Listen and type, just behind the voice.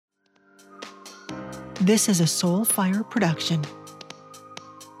This is a Soulfire production.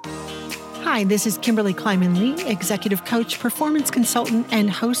 Hi, this is Kimberly Kleiman Lee, executive coach, performance consultant, and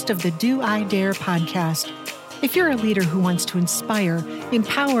host of the Do I Dare podcast. If you're a leader who wants to inspire,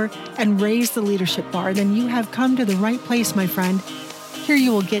 empower, and raise the leadership bar, then you have come to the right place, my friend. Here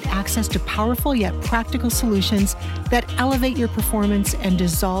you will get access to powerful yet practical solutions that elevate your performance and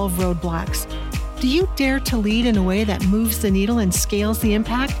dissolve roadblocks. Do you dare to lead in a way that moves the needle and scales the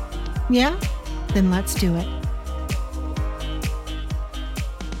impact? Yeah? Then let's do it.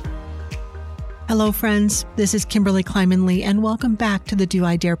 Hello, friends. This is Kimberly Kleiman Lee, and welcome back to the Do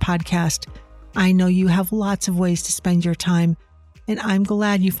I Dare podcast. I know you have lots of ways to spend your time, and I'm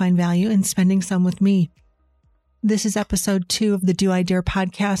glad you find value in spending some with me. This is episode 2 of the Do I Dare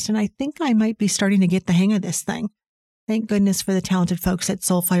podcast, and I think I might be starting to get the hang of this thing. Thank goodness for the talented folks at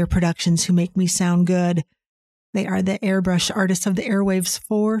Soulfire Productions who make me sound good. They are the airbrush artists of the airwaves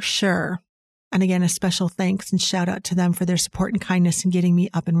for sure. And again, a special thanks and shout out to them for their support and kindness in getting me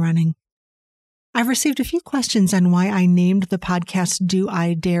up and running. I've received a few questions on why I named the podcast Do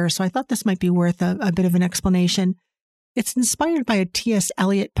I Dare, so I thought this might be worth a bit of an explanation. It's inspired by a T.S.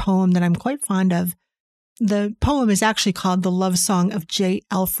 Eliot poem that I'm quite fond of. The poem is actually called The Love Song of J.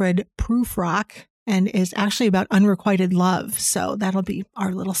 Alfred Prufrock and is actually about unrequited love, so that'll be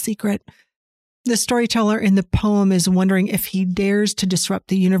our little secret. The storyteller in the poem is wondering if he dares to disrupt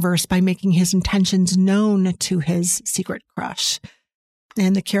the universe by making his intentions known to his secret crush.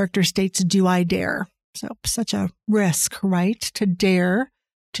 And the character states, do I dare? So such a risk, right? To dare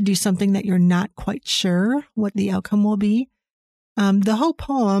to do something that you're not quite sure what the outcome will be. The whole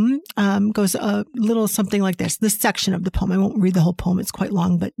poem goes a little something like this. This section of the poem, I won't read the whole poem, it's quite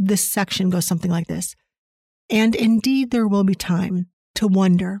long, but this section goes something like this. And indeed there will be time to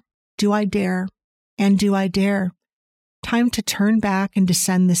wonder, do I dare? And do I dare? Time to turn back and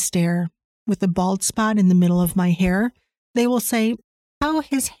descend the stair. With a bald spot in the middle of my hair, they will say, how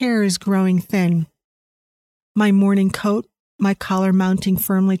his hair is growing thin. My morning coat, my collar mounting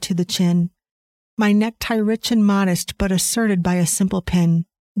firmly to the chin. My necktie rich and modest, but asserted by a simple pin.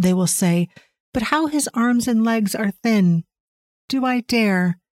 They will say, but how his arms and legs are thin. Do I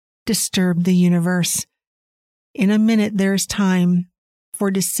dare disturb the universe? In a minute there's time for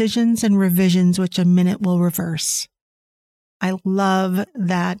decisions and revisions which a minute will reverse. I love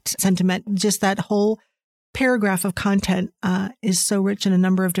that sentiment. Just that whole paragraph of content is so rich in a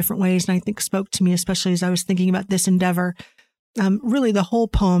number of different ways, and I think spoke to me, especially as I was thinking about this endeavor. Really, the whole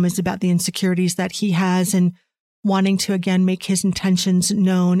poem is about the insecurities that he has and wanting to, again, make his intentions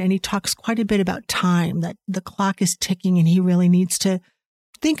known. And he talks quite a bit about time, that the clock is ticking and he really needs to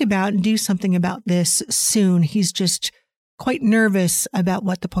think about and do something about this soon. He's just quite nervous about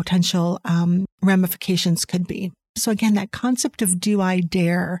what the potential ramifications could be. So again, that concept of do I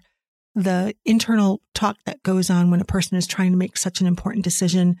dare, the internal talk that goes on when a person is trying to make such an important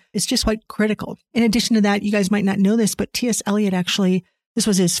decision is just quite critical. In addition to that, you guys might not know this, but T.S. Eliot actually, this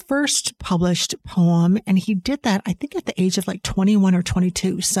was his first published poem, and he did that, I think, at the age of like 21 or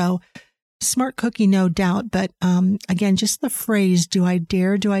 22. So smart cookie, no doubt. But again, just the phrase, do I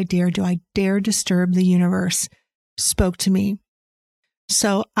dare, do I dare, do I dare disturb the universe, spoke to me.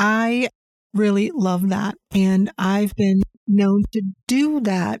 So I really love that. And I've been known to do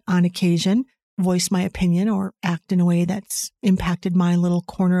that on occasion, voice my opinion or act in a way that's impacted my little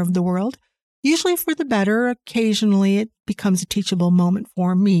corner of the world. Usually for the better. Occasionally it becomes a teachable moment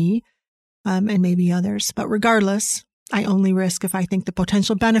for me and maybe others. But regardless, I only risk if I think the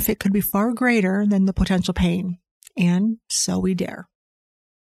potential benefit could be far greater than the potential pain. And so we dare.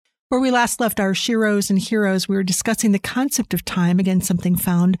 Where we last left our sheroes and heroes, we were discussing the concept of time, again, something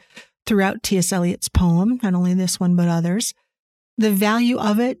found throughout T.S. Eliot's poem, not only this one, but others. The value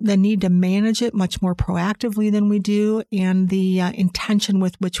of it, the need to manage it much more proactively than we do, and the intention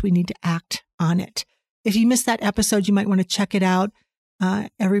with which we need to act on it. If you missed that episode, you might want to check it out.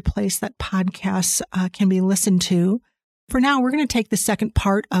 Every place that podcasts can be listened to. For now, we're going to take the second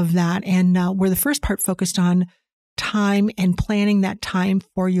part of that, and where the first part focused on time and planning that time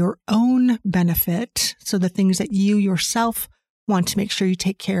for your own benefit. So the things that you yourself want to make sure you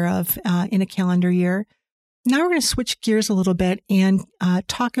take care of in a calendar year. Now we're going to switch gears a little bit and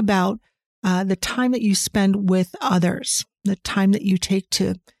talk about the time that you spend with others, the time that you take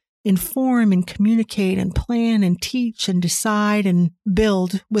to inform and communicate and plan and teach and decide and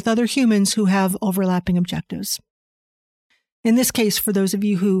build with other humans who have overlapping objectives. In this case, for those of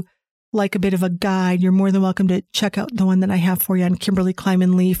you who like a bit of a guide, you're more than welcome to check out the one that I have for you on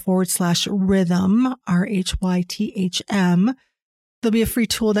KimberlyKleimanLee/rhythm, RHYTHM. There'll be a free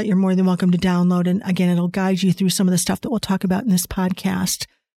tool that you're more than welcome to download. And again, it'll guide you through some of the stuff that we'll talk about in this podcast.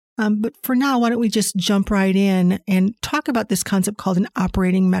 But for now, why don't we just jump right in and talk about this concept called an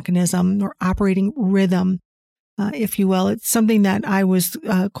operating mechanism or operating rhythm, if you will. It's something that I was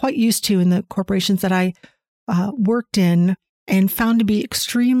quite used to in the corporations that I worked in and found to be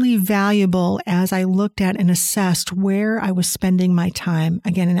extremely valuable as I looked at and assessed where I was spending my time.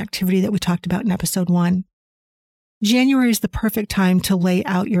 Again, an activity that we talked about in episode 1. January is the perfect time to lay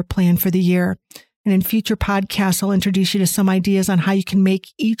out your plan for the year. And in future podcasts, I'll introduce you to some ideas on how you can make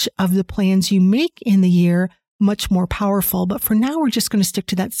each of the plans you make in the year much more powerful. But for now, we're just going to stick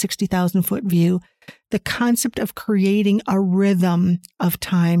to that 60,000 foot view, the concept of creating a rhythm of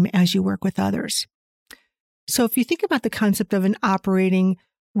time as you work with others. So if you think about the concept of an operating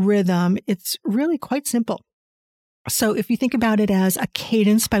rhythm, it's really quite simple. So if you think about it as a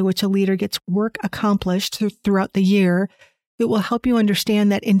cadence by which a leader gets work accomplished throughout the year, it will help you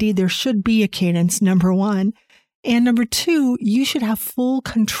understand that indeed there should be a cadence, number one. And number two, you should have full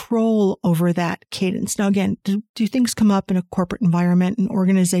control over that cadence. Now, again, do things come up in a corporate environment, an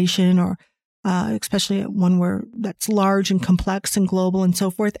organization, or especially one where that's large and complex and global and so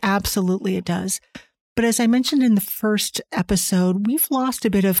forth? Absolutely, it does. But as I mentioned in the first episode, we've lost a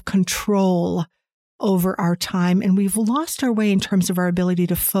bit of control over our time, and we've lost our way in terms of our ability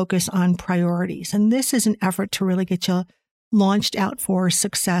to focus on priorities. And this is an effort to really get you launched out for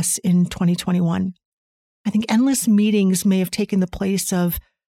success in 2021. I think endless meetings may have taken the place of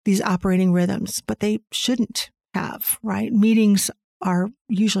these operating rhythms, but they shouldn't have, right? Meetings are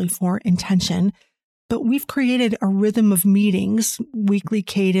usually for intention, but we've created a rhythm of meetings, weekly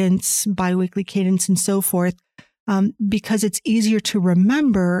cadence, biweekly cadence, and so forth, because it's easier to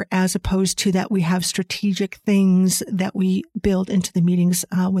remember as opposed to that we have strategic things that we build into the meetings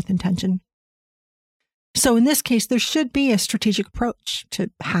with intention. So in this case, there should be a strategic approach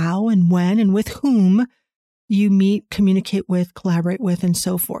to how and when and with whom you meet, communicate with, collaborate with, and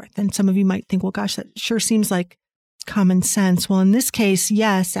so forth. And some of you might think, well, gosh, that sure seems like common sense. Well, in this case,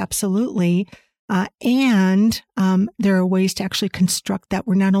 yes, absolutely. And there are ways to actually construct that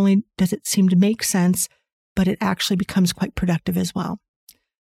where not only does it seem to make sense, but it actually becomes quite productive as well.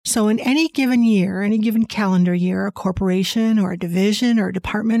 So in any given year, any given calendar year, a corporation or a division or a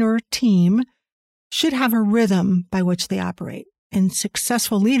department or a team should have a rhythm by which they operate. And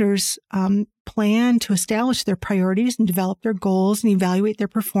successful leaders plan to establish their priorities and develop their goals and evaluate their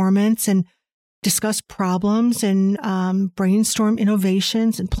performance and discuss problems and brainstorm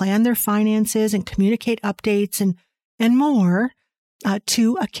innovations and plan their finances and communicate updates and more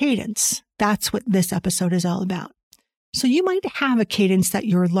to a cadence. That's what this episode is all about. So you might have a cadence that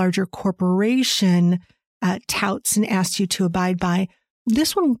your larger corporation touts and asks you to abide by.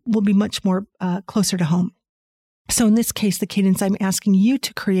 This one will be much more closer to home. So in this case, the cadence I'm asking you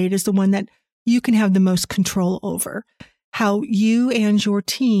to create is the one that you can have the most control over. How you and your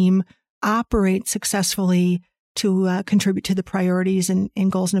team operate successfully to contribute to the priorities and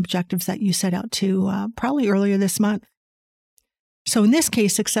goals and objectives that you set out to probably earlier this month. So in this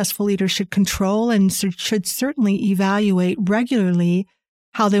case, successful leaders should control and should certainly evaluate regularly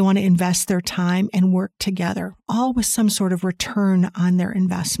how they want to invest their time and work together, all with some sort of return on their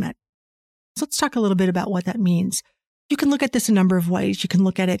investment. So let's talk a little bit about what that means. You can look at this a number of ways. You can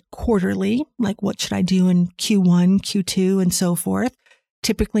look at it quarterly, like what should I do in Q1, Q2, and so forth.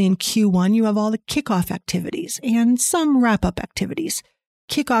 Typically in Q1, you have all the kickoff activities and some wrap-up activities.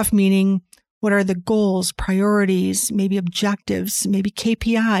 Kickoff meaning what are the goals, priorities, maybe objectives, maybe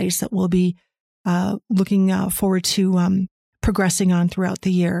KPIs that we'll be looking forward to progressing on throughout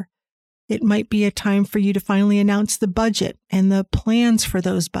the year. It might be a time for you to finally announce the budget and the plans for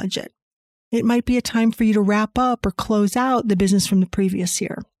those budget. It might be a time for you to wrap up or close out the business from the previous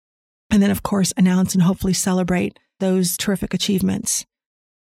year. And then, of course, announce and hopefully celebrate those terrific achievements.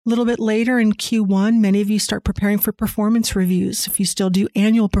 A little bit later in Q1, many of you start preparing for performance reviews. If you still do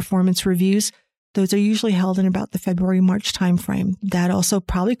annual performance reviews, those are usually held in about the February-March timeframe. That also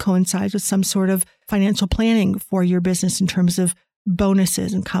probably coincides with some sort of financial planning for your business in terms of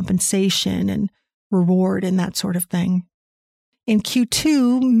bonuses and compensation and reward and that sort of thing. In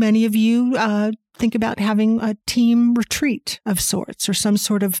Q2, many of you think about having a team retreat of sorts or some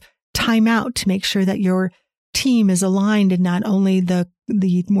sort of timeout to make sure that your team is aligned in not only the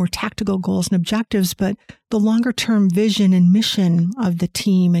more tactical goals and objectives, but the longer term vision and mission of the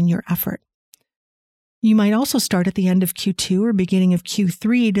team and your effort. You might also start at the end of Q2 or beginning of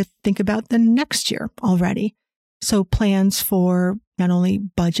Q3 to think about the next year already. So plans for not only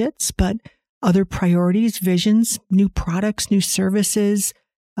budgets, but other priorities, visions, new products, new services,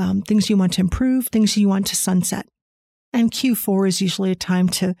 things you want to improve, things you want to sunset. And Q4 is usually a time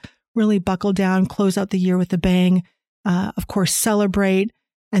to really buckle down, close out the year with a bang, of course, celebrate,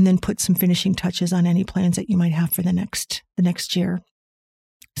 and then put some finishing touches on any plans that you might have for the next year.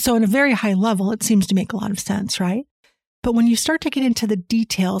 So in a very high level, it seems to make a lot of sense, right? But when you start to get into the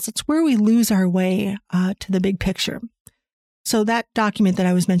details, it's where we lose our way to the big picture. So that document that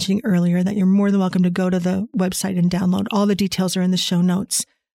I was mentioning earlier, that you're more than welcome to go to the website and download, all the details are in the show notes,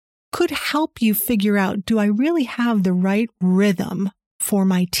 could help you figure out, do I really have the right rhythm for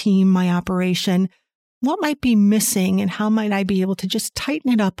my team, my operation? What might be missing, and how might I be able to just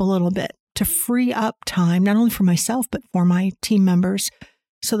tighten it up a little bit to free up time, not only for myself, but for my team members,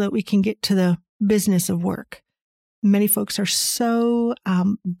 so that we can get to the business of work. Many folks are so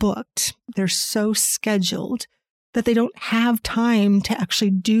booked, they're so scheduled that they don't have time to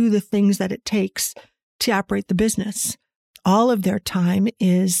actually do the things that it takes to operate the business. All of their time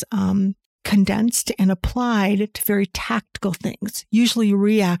is condensed and applied to very tactical things, usually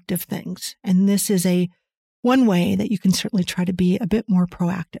reactive things. And this is one way that you can certainly try to be a bit more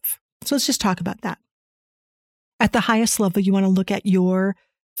proactive. So let's just talk about that. At the highest level, you want to look at your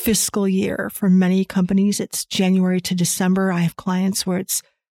fiscal year. For many companies, it's January to December. I have clients where it's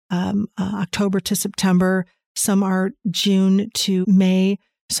October to September. Some are June to May.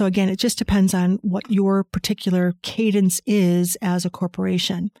 So again, it just depends on what your particular cadence is as a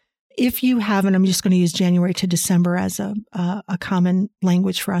corporation. If you have, and I'm just going to use January to December as a common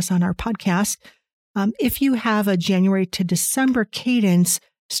language for us on our podcast. If you have a January to December cadence,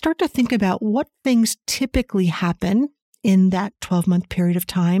 start to think about what things typically happen in that 12-month period of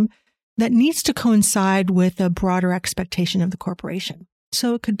time that needs to coincide with a broader expectation of the corporation.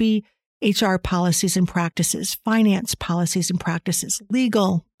 So it could be HR policies and practices, finance policies and practices,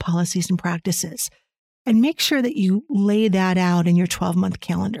 legal policies and practices, and make sure that you lay that out in your 12-month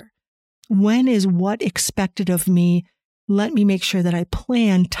calendar. When is what expected of me? Let me make sure that I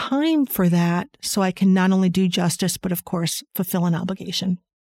plan time for that so I can not only do justice, but of course, fulfill an obligation.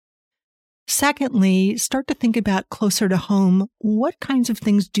 Secondly, start to think about closer to home. What kinds of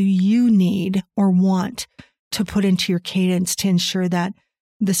things do you need or want to put into your cadence to ensure that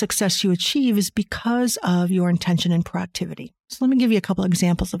the success you achieve is because of your intention and proactivity? So let me give you a couple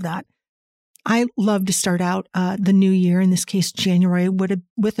examples of that. I love to start out the new year, in this case, January,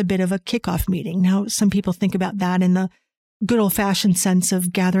 with a bit of a kickoff meeting. Now, some people think about that in the good old-fashioned sense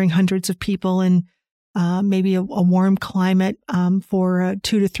of gathering hundreds of people in maybe a warm climate for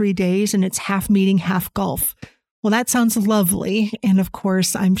 2 to 3 days, and it's half meeting, half golf. Well, that sounds lovely. And of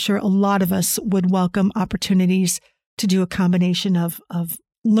course, I'm sure a lot of us would welcome opportunities to do a combination of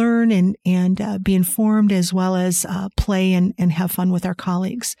learn and be informed, as well as play and have fun with our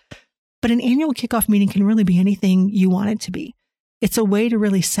colleagues. But an annual kickoff meeting can really be anything you want it to be. It's a way to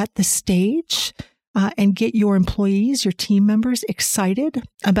really set the stage and get your employees, your team members excited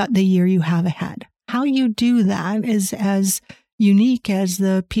about the year you have ahead. How you do that is as unique as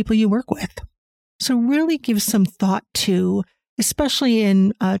the people you work with. So really give some thought to, especially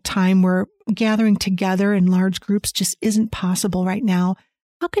in a time where gathering together in large groups just isn't possible right now.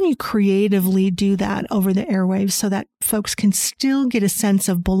 How can you creatively do that over the airwaves so that folks can still get a sense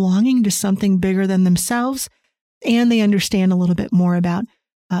of belonging to something bigger than themselves, and they understand a little bit more about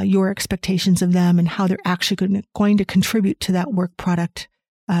your expectations of them and how they're actually going to contribute to that work product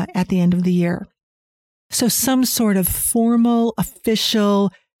at the end of the year? So some sort of formal,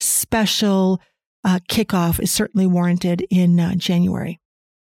 official, special kickoff is certainly warranted in January.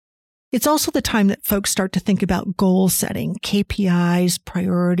 It's also the time that folks start to think about goal setting, KPIs,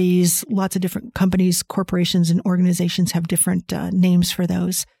 priorities. Lots of different companies, corporations, and organizations have different names for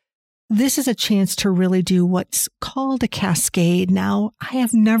those. This is a chance to really do what's called a cascade. Now, I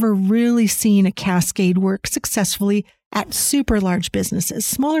have never really seen a cascade work successfully at super large businesses.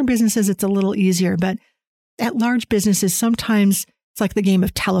 Smaller businesses, it's a little easier, but at large businesses, sometimes it's like the game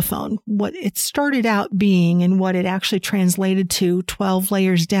of telephone. What it started out being and what it actually translated to 12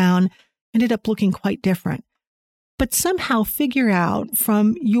 layers down ended up looking quite different. But somehow figure out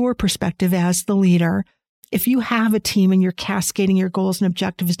from your perspective as the leader, if you have a team and you're cascading your goals and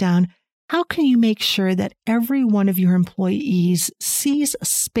objectives down, how can you make sure that every one of your employees sees a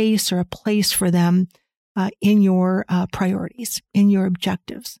space or a place for them in your priorities, in your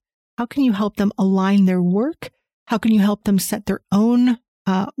objectives? How can you help them align their work? How can you help them set their own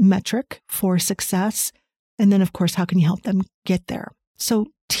metric for success? And then, of course, how can you help them get there? So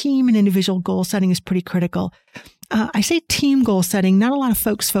team and individual goal setting is pretty critical. I say team goal setting. Not a lot of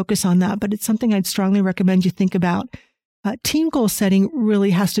folks focus on that, but it's something I'd strongly recommend you think about. Team goal setting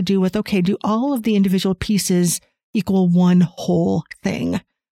really has to do with, okay, do all of the individual pieces equal one whole thing?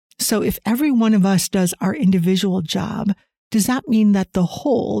 So if every one of us does our individual job, does that mean that the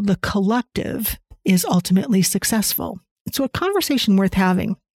whole, the collective, is ultimately successful? It's a conversation worth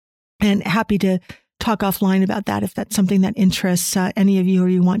having. And happy to talk offline about that if that's something that interests any of you or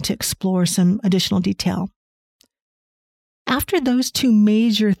you want to explore some additional detail. After those two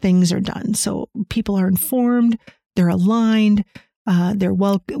major things are done, so people are informed, they're aligned, they're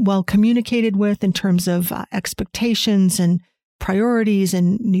well communicated with in terms of expectations and priorities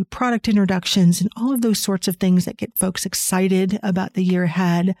and new product introductions and all of those sorts of things that get folks excited about the year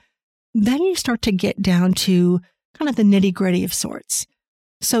ahead, then you start to get down to kind of the nitty-gritty of sorts.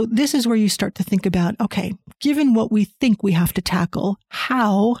 So this is where you start to think about, okay, given what we think we have to tackle,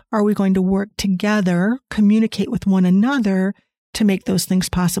 how are we going to work together, communicate with one another to make those things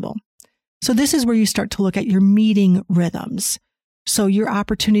possible? So this is where you start to look at your meeting rhythms. So your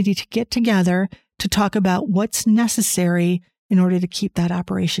opportunity to get together to talk about what's necessary in order to keep that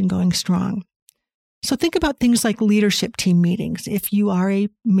operation going strong. So think about things like leadership team meetings. If you are a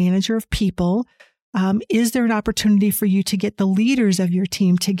manager of people, is there an opportunity for you to get the leaders of your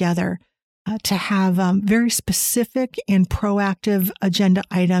team together to have very specific and proactive agenda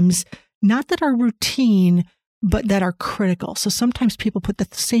items, not that are routine, but that are critical? So sometimes people put the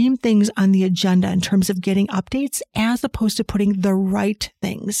same things on the agenda in terms of getting updates as opposed to putting the right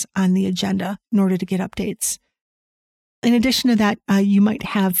things on the agenda in order to get updates. In addition to that, you might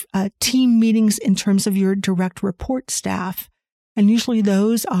have team meetings in terms of your direct report staff. And usually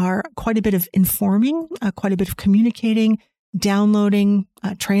those are quite a bit of informing, quite a bit of communicating, downloading,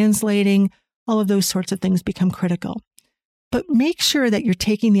 translating, all of those sorts of things become critical. But make sure that you're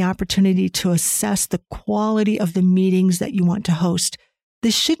taking the opportunity to assess the quality of the meetings that you want to host.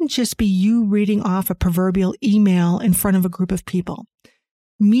 This shouldn't just be you reading off a proverbial email in front of a group of people.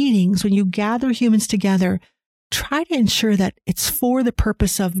 Meetings, when you gather humans together, try to ensure that it's for the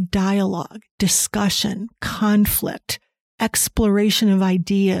purpose of dialogue, discussion, conflict, exploration of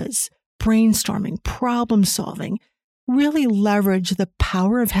ideas, brainstorming, problem solving. Really leverage the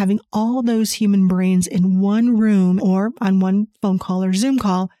power of having all those human brains in one room or on one phone call or Zoom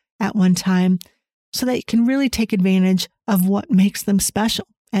call at one time so that you can really take advantage of what makes them special.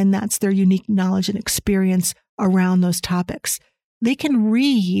 And that's their unique knowledge and experience around those topics. They can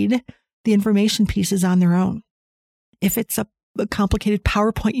read the information pieces on their own. If it's a complicated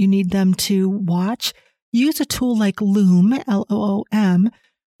PowerPoint you need them to watch, use a tool like Loom, L-O-O-M,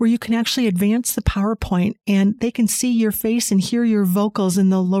 where you can actually advance the PowerPoint and they can see your face and hear your vocals in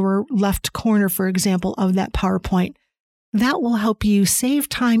the lower left corner, for example, of that PowerPoint. That will help you save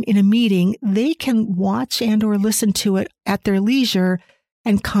time in a meeting. They can watch and or listen to it at their leisure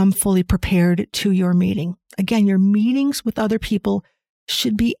and come fully prepared to your meeting. Again, your meetings with other people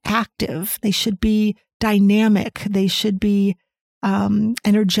should be active. They should be dynamic. They should be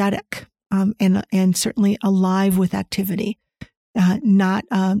energetic and certainly alive with activity, not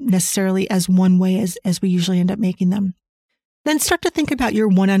necessarily as one way as we usually end up making them. Then start to think about your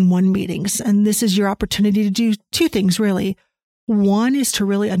one-on-one meetings. And this is your opportunity to do two things, really. One is to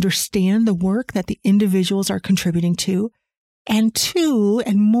really understand the work that the individuals are contributing to. And two,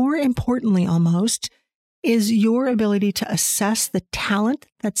 and more importantly almost, is your ability to assess the talent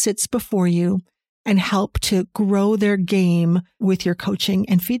that sits before you and help to grow their game with your coaching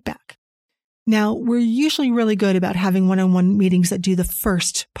and feedback. Now, we're usually really good about having one-on-one meetings that do the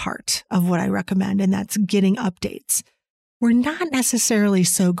first part of what I recommend, and that's getting updates. We're not necessarily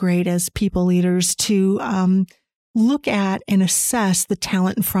so great as people leaders to look at and assess the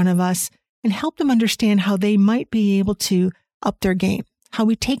talent in front of us and help them understand how they might be able to up their game, how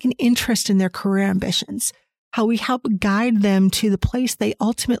we take an interest in their career ambitions, how we help guide them to the place they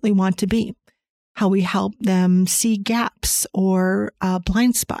ultimately want to be, how we help them see gaps or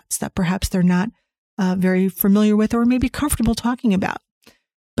blind spots that perhaps they're not very familiar with or maybe comfortable talking about.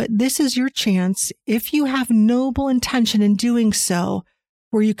 But this is your chance, if you have noble intention in doing so,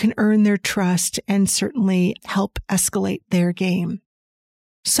 where you can earn their trust and certainly help escalate their game.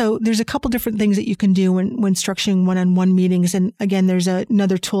 So there's a couple different things that you can do when structuring one-on-one meetings. And again, there's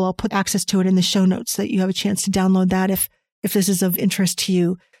another tool. I'll put access to it in the show notes so that you have a chance to download that if this is of interest to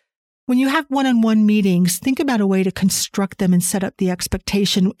you. When you have one-on-one meetings, think about a way to construct them and set up the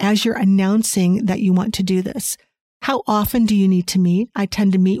expectation as you're announcing that you want to do this. How often do you need to meet? I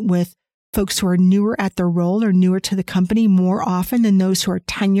tend to meet with folks who are newer at their role or newer to the company more often than those who are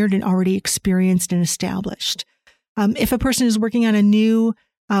tenured and already experienced and established. If a person is working on a new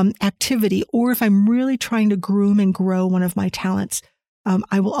activity, or if I'm really trying to groom and grow one of my talents,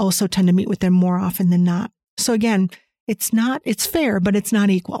 I will also tend to meet with them more often than not. So again, it's fair, but it's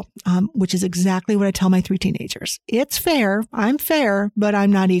not equal, which is exactly what I tell my 3 teenagers. It's fair. I'm fair, but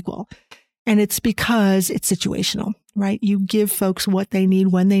I'm not equal. And it's because it's situational, right? You give folks what they need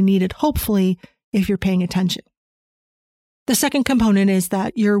when they need it, hopefully, if you're paying attention. The second component is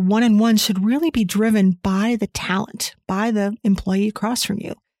that your one-on-one should really be driven by the talent, by the employee across from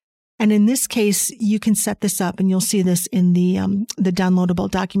you. And in this case, you can set this up, and you'll see this in the downloadable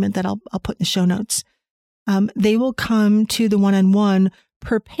document that I'll put in the show notes. They will come to the one-on-one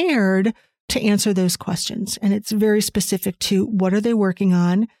prepared to answer those questions. And it's very specific to what are they working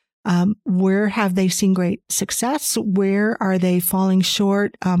on? Where have they seen great success? Where are they falling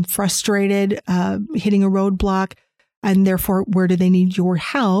short, frustrated, hitting a roadblock? And therefore, where do they need your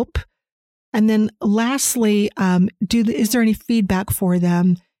help? And then lastly, is there any feedback for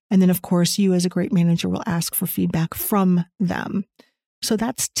them? And then, of course, you as a great manager will ask for feedback from them. So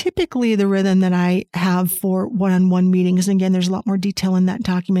that's typically the rhythm that I have for one-on-one meetings. And again, there's a lot more detail in that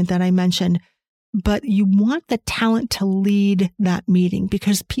document that I mentioned. But you want the talent to lead that meeting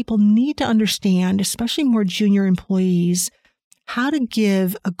because people need to understand, especially more junior employees, how to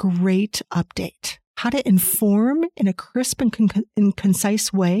give a great update, how to inform in a crisp and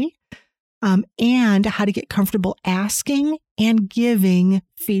concise way, and how to get comfortable asking and giving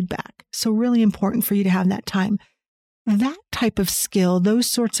feedback. So really important for you to have that time. That type of skill, those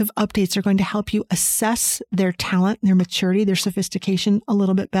sorts of updates are going to help you assess their talent, their maturity, their sophistication a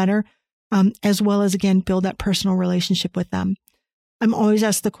little bit better, as well as, again, build that personal relationship with them. I'm always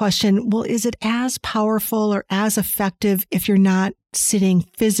asked the question, well, is it as powerful or as effective if you're not sitting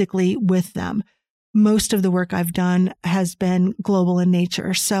physically with them? Most of the work I've done has been global in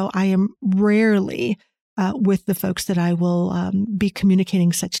nature, so I am rarely with the folks that I will be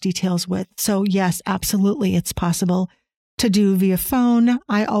communicating such details with. So yes, absolutely, it's possible to do via phone.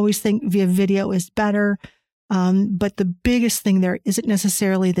 I always think via video is better. But the biggest thing there isn't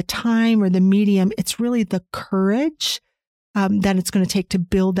necessarily the time or the medium. It's really the courage that it's going to take to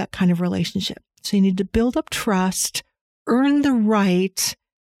build that kind of relationship. So you need to build up trust, earn the right,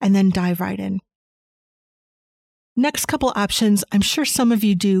 and then dive right in. Next couple options, I'm sure some of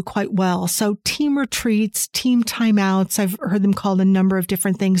you do quite well. So team retreats, team timeouts, I've heard them called a number of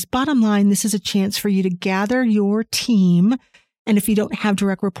different things. Bottom line, this is a chance for you to gather your team. And if you don't have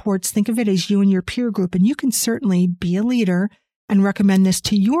direct reports, think of it as you and your peer group. And you can certainly be a leader and recommend this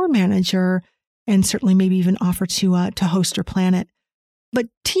to your manager and certainly maybe even offer to host or plan it. But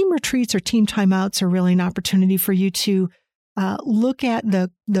team retreats or team timeouts are really an opportunity for you to look at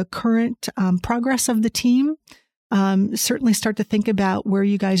the current progress of the team. Certainly start to think about where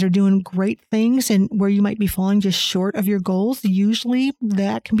you guys are doing great things and where you might be falling just short of your goals. Usually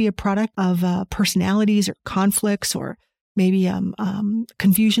that can be a product of personalities or conflicts or maybe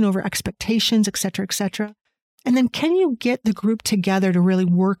confusion over expectations, et cetera, et cetera. And then can you get the group together to really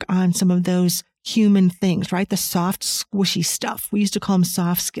work on some of those human things, right? The soft, squishy stuff. We used to call them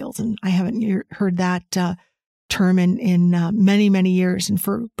soft skills, and I haven't heard that term in many, many years, and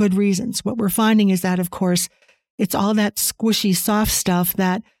for good reasons. What we're finding is that, of course, it's all that squishy, soft stuff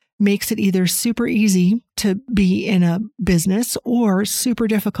that makes it either super easy to be in a business or super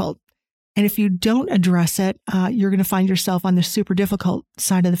difficult. And if you don't address it, you're going to find yourself on the super difficult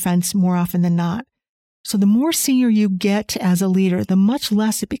side of the fence more often than not. So the more senior you get as a leader, the much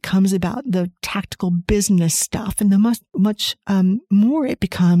less it becomes about the tactical business stuff, and the much more it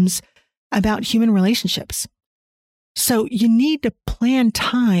becomes about human relationships. So you need to plan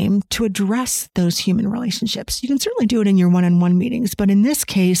time to address those human relationships. You can certainly do it in your one-on-one meetings, but in this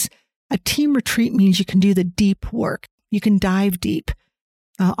case, a team retreat means you can do the deep work. You can dive deep.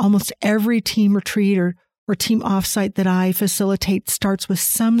 Almost every team retreat or team offsite that I facilitate starts with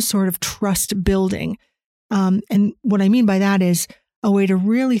some sort of trust building. And what I mean by that is a way to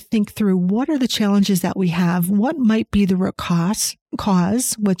really think through what are the challenges that we have, what might be the root cause,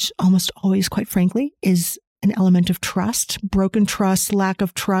 which almost always, quite frankly, is an element of trust, broken trust, lack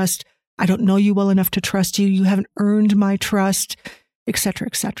of trust. I don't know you well enough to trust you. You haven't earned my trust, et cetera,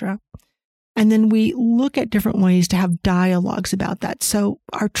 et cetera. And then we look at different ways to have dialogues about that. So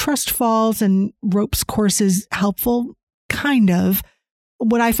are trust falls and ropes courses helpful? Kind of.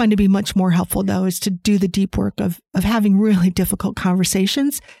 What I find to be much more helpful, though, is to do the deep work of having really difficult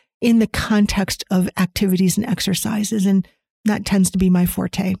conversations in the context of activities and exercises. And that tends to be my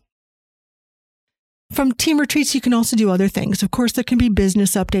forte. From team retreats, you can also do other things. Of course, there can be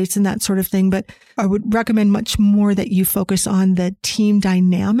business updates and that sort of thing, but I would recommend much more that you focus on the team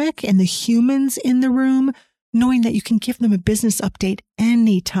dynamic and the humans in the room, knowing that you can give them a business update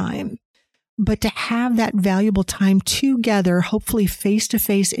anytime. But to have that valuable time together, hopefully face to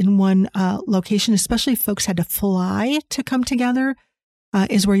face in one location, especially if folks had to fly to come together,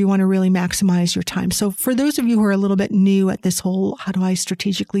 is where you want to really maximize your time. So for those of you who are a little bit new at this whole, how do I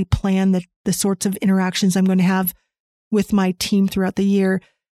strategically plan the sorts of interactions I'm going to have with my team throughout the year,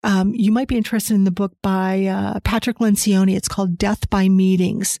 You might be interested in the book by Patrick Lencioni. It's called Death by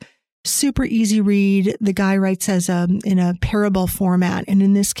Meetings. Super easy read. The guy writes in a parable format. And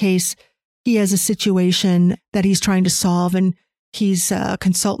in this case, he has a situation that he's trying to solve. And he's a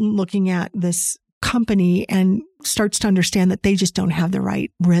consultant looking at this company and starts to understand that they just don't have the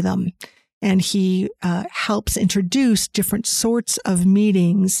right rhythm. And he helps introduce different sorts of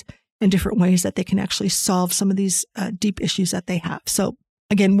meetings and different ways that they can actually solve some of these deep issues that they have. So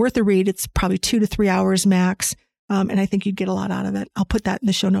again, worth a read. It's probably 2 to 3 hours max. And I think you'd get a lot out of it. I'll put that in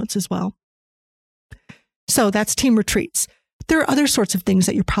the show notes as well. So that's team retreats. There are other sorts of things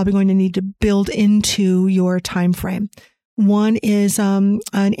that you're probably going to need to build into your time frame. One is an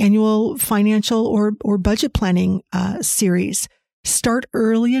annual financial or budget planning series. Start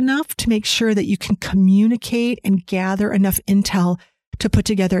early enough to make sure that you can communicate and gather enough intel to put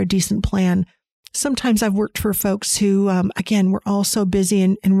together a decent plan. Sometimes I've worked for folks who, again, we're all so busy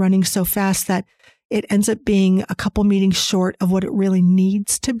and running so fast that it ends up being a couple meetings short of what it really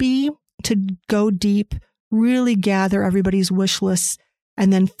needs to be to go deep, really gather everybody's wish lists,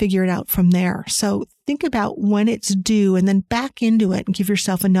 and then figure it out from there. So think about when it's due and then back into it and give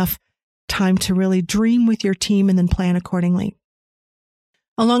yourself enough time to really dream with your team and then plan accordingly.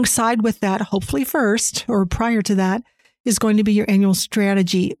 Alongside with that, hopefully first or prior to that, is going to be your annual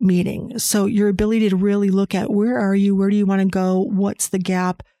strategy meeting. So your ability to really look at where are you, where do you want to go, what's the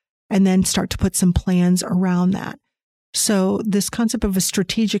gap, and then start to put some plans around that. So this concept of a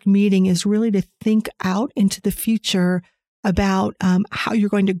strategic meeting is really to think out into the future about how you're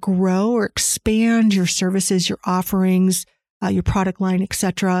going to grow or expand your services, your offerings, your product line,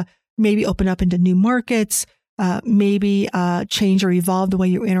 etc. Maybe open up into new markets, maybe change or evolve the way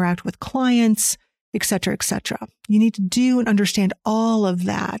you interact with clients, et cetera, et cetera. You need to do and understand all of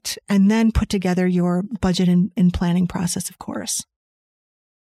that and then put together your budget and planning process, of course.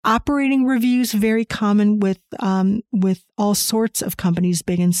 Operating reviews, very common with all sorts of companies,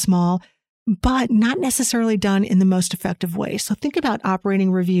 big and small, but not necessarily done in the most effective way. So think about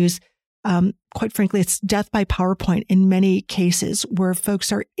operating reviews. Quite frankly, it's death by PowerPoint in many cases where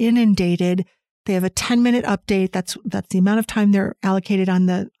folks are inundated. They have a 10-minute update. That's the amount of time they're allocated on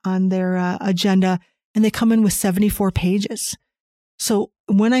their agenda, and they come in with 74 pages. So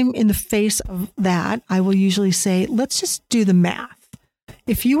when I'm in the face of that, I will usually say, let's just do the math.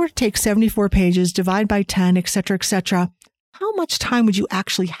 If you were to take 74 pages, divide by 10, et cetera, how much time would you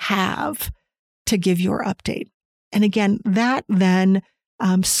actually have to give your update? And again, that then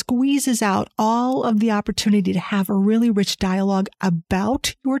squeezes out all of the opportunity to have a really rich dialogue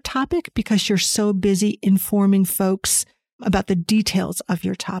about your topic because you're so busy informing folks about the details of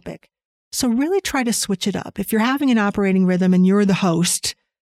your topic. So really try to switch it up. If you're having an operating rhythm and you're the host,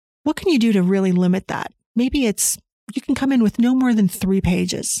 what can you do to really limit that? Maybe you can come in with no more than 3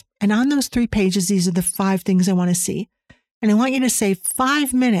 pages. And on those 3 pages, these are the 5 things I want to see. And I want you to save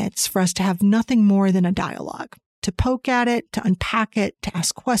 5 minutes for us to have nothing more than a dialogue, to poke at it, to unpack it, to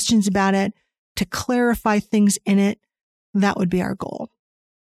ask questions about it, to clarify things in it. That would be our goal.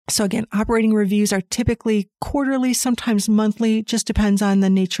 So again, operating reviews are typically quarterly, sometimes monthly, just depends on the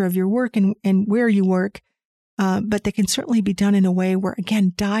nature of your work and where you work. But they can certainly be done in a way where,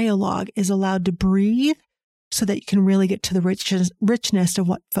 again, dialogue is allowed to breathe so that you can really get to the richness of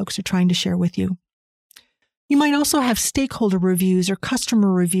what folks are trying to share with you. You might also have stakeholder reviews or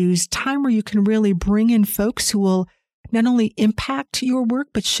customer reviews, time where you can really bring in folks who will not only impact your work,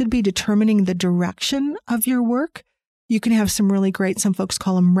 but should be determining the direction of your work. You can have some really great, some folks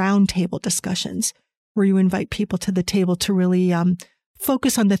call them roundtable discussions, where you invite people to the table to really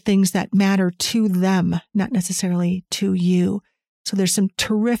focus on the things that matter to them, not necessarily to you. So there's some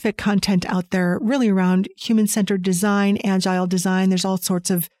terrific content out there really around human-centered design, agile design. There's all sorts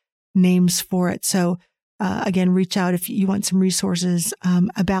of names for it. So again, reach out if you want some resources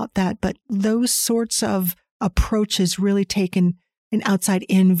about that. But those sorts of approaches really take an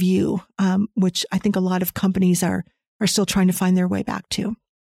outside-in view, which I think a lot of companies are still trying to find their way back to.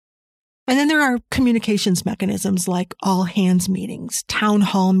 And then there are communications mechanisms like all-hands meetings, town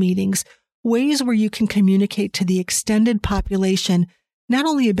hall meetings, ways where you can communicate to the extended population, not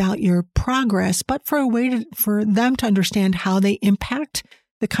only about your progress, but for a way for them to understand how they impact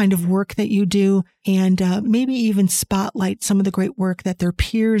the kind of work that you do and maybe even spotlight some of the great work that their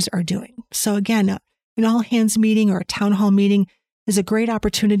peers are doing. So again, an all-hands meeting or a town hall meeting is a great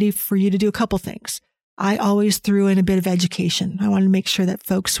opportunity for you to do a couple things. I always threw in a bit of education. I wanted to make sure that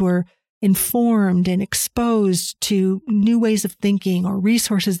folks were informed and exposed to new ways of thinking or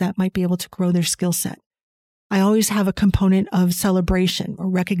resources that might be able to grow their skill set. I always have a component of celebration or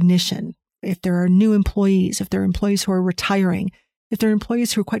recognition. If there are new employees, if there are employees who are retiring, if they're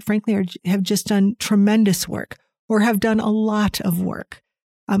employees who, quite frankly, have just done tremendous work or have done a lot of work,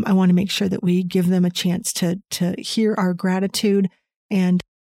 I want to make sure that we give them a chance to hear our gratitude and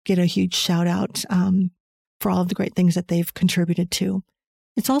get a huge shout out for all of the great things that they've contributed to.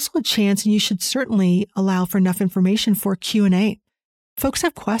 It's also a chance, and you should certainly allow for enough information for Q&A. Folks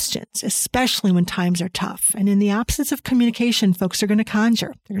have questions, especially when times are tough. And in the absence of communication, folks are going to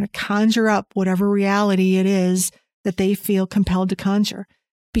conjure. They're going to conjure up whatever reality it is that they feel compelled to conjure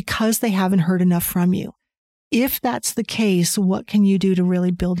because they haven't heard enough from you. If that's the case, what can you do to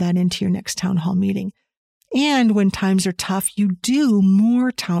really build that into your next town hall meeting? And when times are tough, you do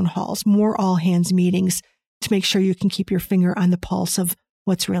more town halls, more all hands meetings to make sure you can keep your finger on the pulse of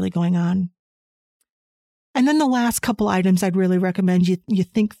what's really going on. And then the last couple items I'd really recommend you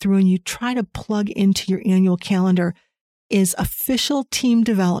think through and you try to plug into your annual calendar is official team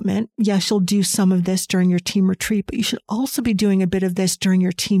development. Yes, you'll do some of this during your team retreat, but you should also be doing a bit of this during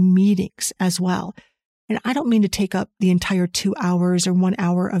your team meetings as well. And I don't mean to take up the entire 2 hours or 1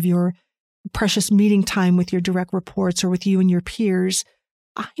 hour of your precious meeting time with your direct reports or with you and your peers.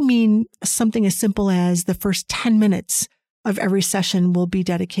 I mean something as simple as the first 10 minutes of every session will be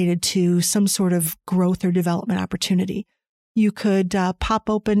dedicated to some sort of growth or development opportunity. You could pop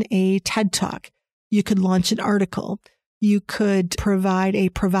open a TED Talk. You could launch an article. You could provide a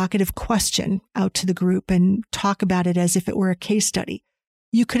provocative question out to the group and talk about it as if it were a case study.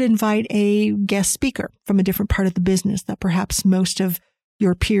 You could invite a guest speaker from a different part of the business that perhaps most of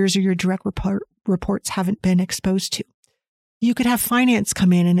your peers or your direct reports haven't been exposed to. You could have finance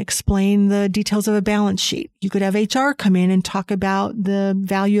come in and explain the details of a balance sheet. You could have HR come in and talk about the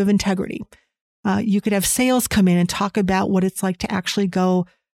value of integrity. You could have sales come in and talk about what it's like to actually go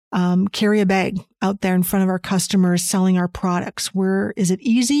carry a bag out there in front of our customers selling our products. Where is it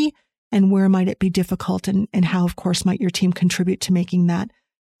easy and where might it be difficult? And how, of course, might your team contribute to making that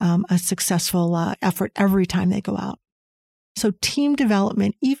a successful effort every time they go out? So team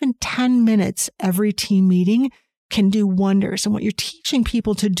development, even 10 minutes every team meeting can do wonders. And what you're teaching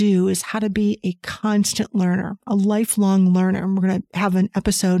people to do is how to be a constant learner, a lifelong learner. And we're going to have an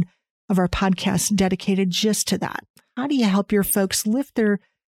episode of our podcast dedicated just to that. How do you help your folks lift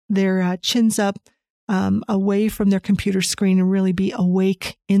their chins up away from their computer screen and really be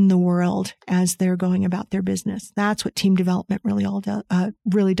awake in the world as they're going about their business? That's what team development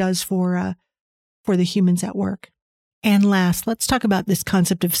really does for the humans at work. And last, let's talk about this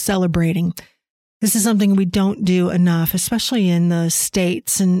concept of celebrating. This is something we don't do enough, especially in the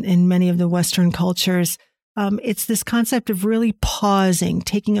States and in many of the Western cultures. It's this concept of really pausing,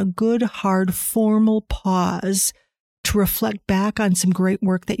 taking a good, hard, formal pause to reflect back on some great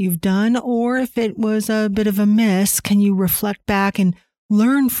work that you've done. Or if it was a bit of a miss, can you reflect back and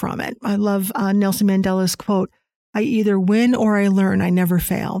learn from it? I love Nelson Mandela's quote, "I either win or I learn. I never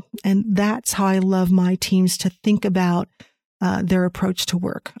fail." And that's how I love my teams to think about their approach to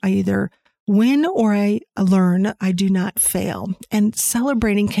work. I either win or I learn. I do not fail. And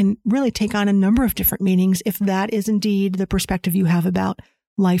celebrating can really take on a number of different meanings if that is indeed the perspective you have about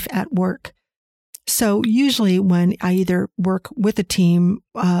life at work. So usually when I either work with a team,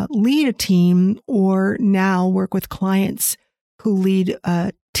 lead a team, or now work with clients who lead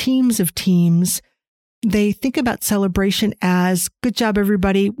teams of teams, they think about celebration as, good job,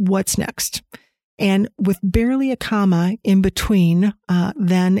 everybody, what's next? And with barely a comma in between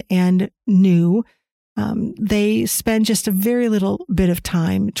then and new, they spend just a very little bit of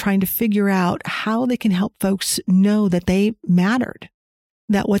time trying to figure out how they can help folks know that they mattered,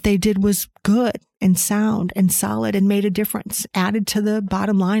 that what they did was good and sound and solid and made a difference, added to the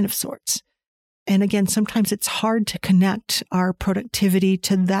bottom line of sorts. And again, sometimes it's hard to connect our productivity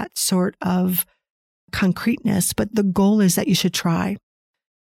to that sort of concreteness, but the goal is that you should try.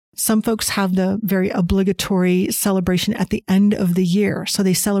 Some folks have the very obligatory celebration at the end of the year. So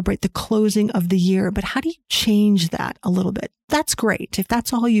they celebrate the closing of the year. But how do you change that a little bit? That's great. If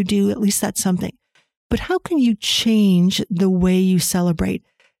that's all you do, at least that's something. But how can you change the way you celebrate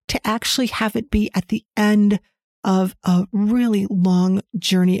to actually have it be at the end of a really long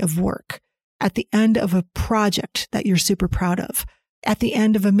journey of work, at the end of a project that you're super proud of, at the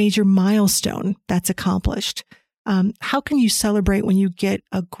end of a major milestone that's accomplished? How can you celebrate when you get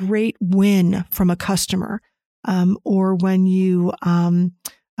a great win from a customer, or when you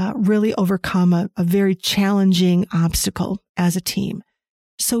really overcome a very challenging obstacle as a team?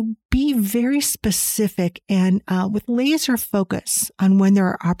 So be very specific and with laser focus on when there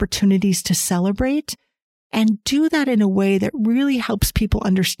are opportunities to celebrate, and do that in a way that really helps people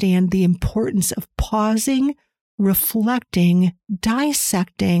understand the importance of pausing, reflecting,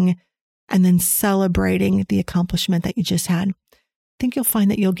 dissecting, and then celebrating the accomplishment that you just had. think you'll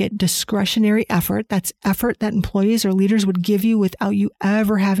find that you'll get discretionary effort. That's effort that employees or leaders would give you without you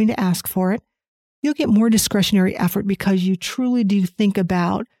ever having to ask for it. You'll get more discretionary effort because you truly do think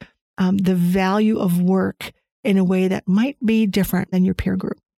about the value of work in a way that might be different than your peer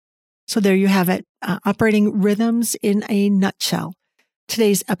group. So there you have it, operating rhythms in a nutshell.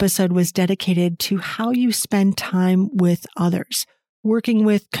 Today's episode was dedicated to how you spend time with others, working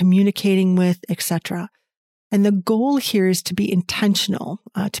with, communicating with, etc. And the goal here is to be intentional,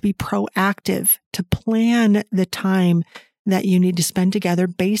 to be proactive, to plan the time that you need to spend together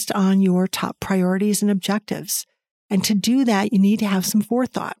based on your top priorities and objectives. And to do that, you need to have some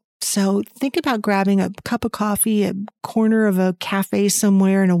forethought. So think about grabbing a cup of coffee, a corner of a cafe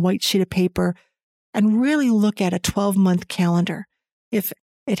somewhere, and a white sheet of paper, and really look at a 12-month calendar. If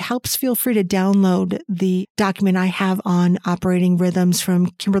it helps, feel free to download the document I have on operating rhythms from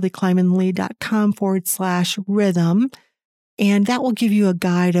KimberlyKleimanLee.com/rhythm. And that will give you a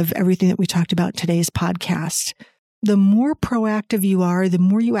guide of everything that we talked about in today's podcast. The more proactive you are, the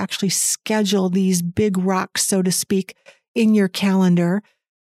more you actually schedule these big rocks, so to speak, in your calendar,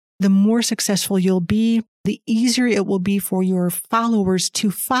 the more successful you'll be, the easier it will be for your followers to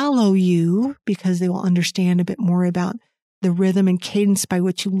follow you because they will understand a bit more about the rhythm and cadence by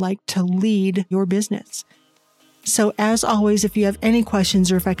which you like to lead your business. So as always, if you have any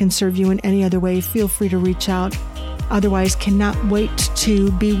questions or if I can serve you in any other way, feel free to reach out. Otherwise, cannot wait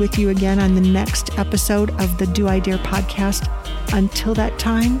to be with you again on the next episode of the Do I Dare podcast. Until that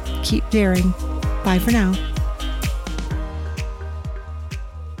time, keep daring. Bye for now.